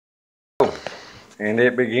and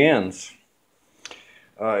it begins.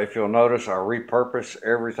 If you'll notice, I repurpose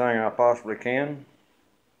everything I possibly can.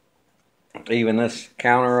 Even this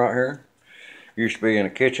counter right here used to be in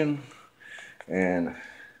the kitchen, and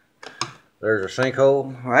there's a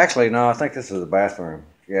sinkhole. Well, actually, no, I think this is the bathroom.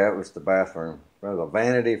 Yeah, it was the bathroom. There's a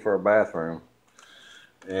vanity for a bathroom,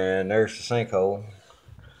 and there's the sinkhole.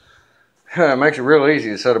 It makes it real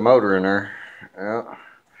easy to set a motor in there. Yeah.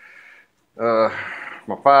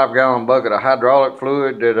 My 5-gallon bucket of hydraulic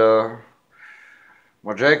fluid that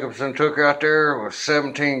my Jacobson took out there was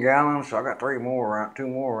 17 gallons, so I got two more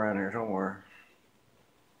around here somewhere.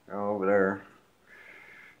 Over there.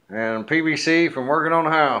 And PVC from working on the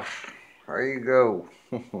house. There you go.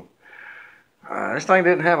 This thing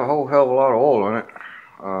didn't have a whole hell of a lot of oil in it.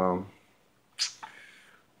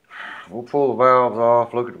 We'll pull the valves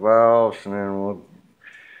off, look at the valves, and then we'll...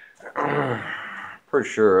 pretty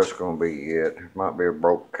sure that's going to be it. It might be a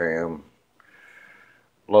broke cam.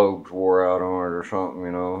 Lobes wore out on it or something,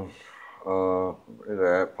 you know. There's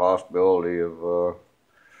that possibility of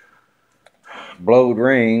blowed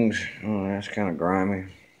rings. Oh, that's kind of grimy.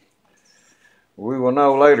 We will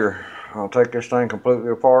know later. I'll take this thing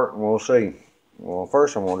completely apart and we'll see. Well,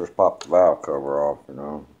 first I'm going to just pop the valve cover off, you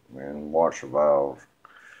know, and watch the valves.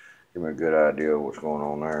 Give me a good idea of what's going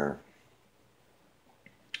on there.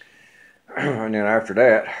 And then after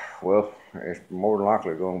that, well, it's more than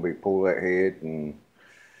likely going to be pull that head and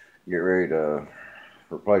get ready to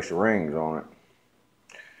replace the rings on it.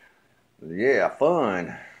 Yeah,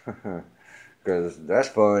 fun. Because that's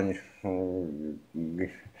fun.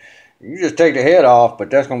 You just take the head off, but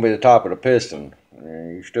that's going to be the top of the piston.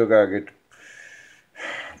 And you still got to get to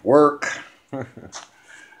work. That's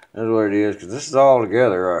what it is, because this is all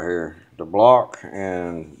together right here. The block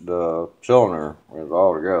and the cylinder is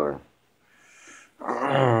all together.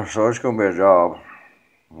 So it's going to be a job.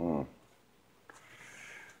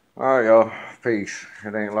 Alright, y'all. Peace.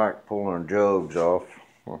 It ain't like pulling jugs off.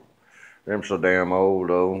 Them so damn old,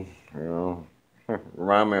 though. You know.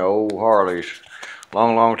 Remind me of old Harleys.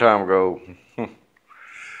 Long time ago.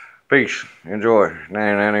 Peace. Enjoy.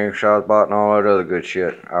 Nanny, Shazbot, and all that other good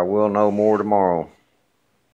shit. I will know more tomorrow.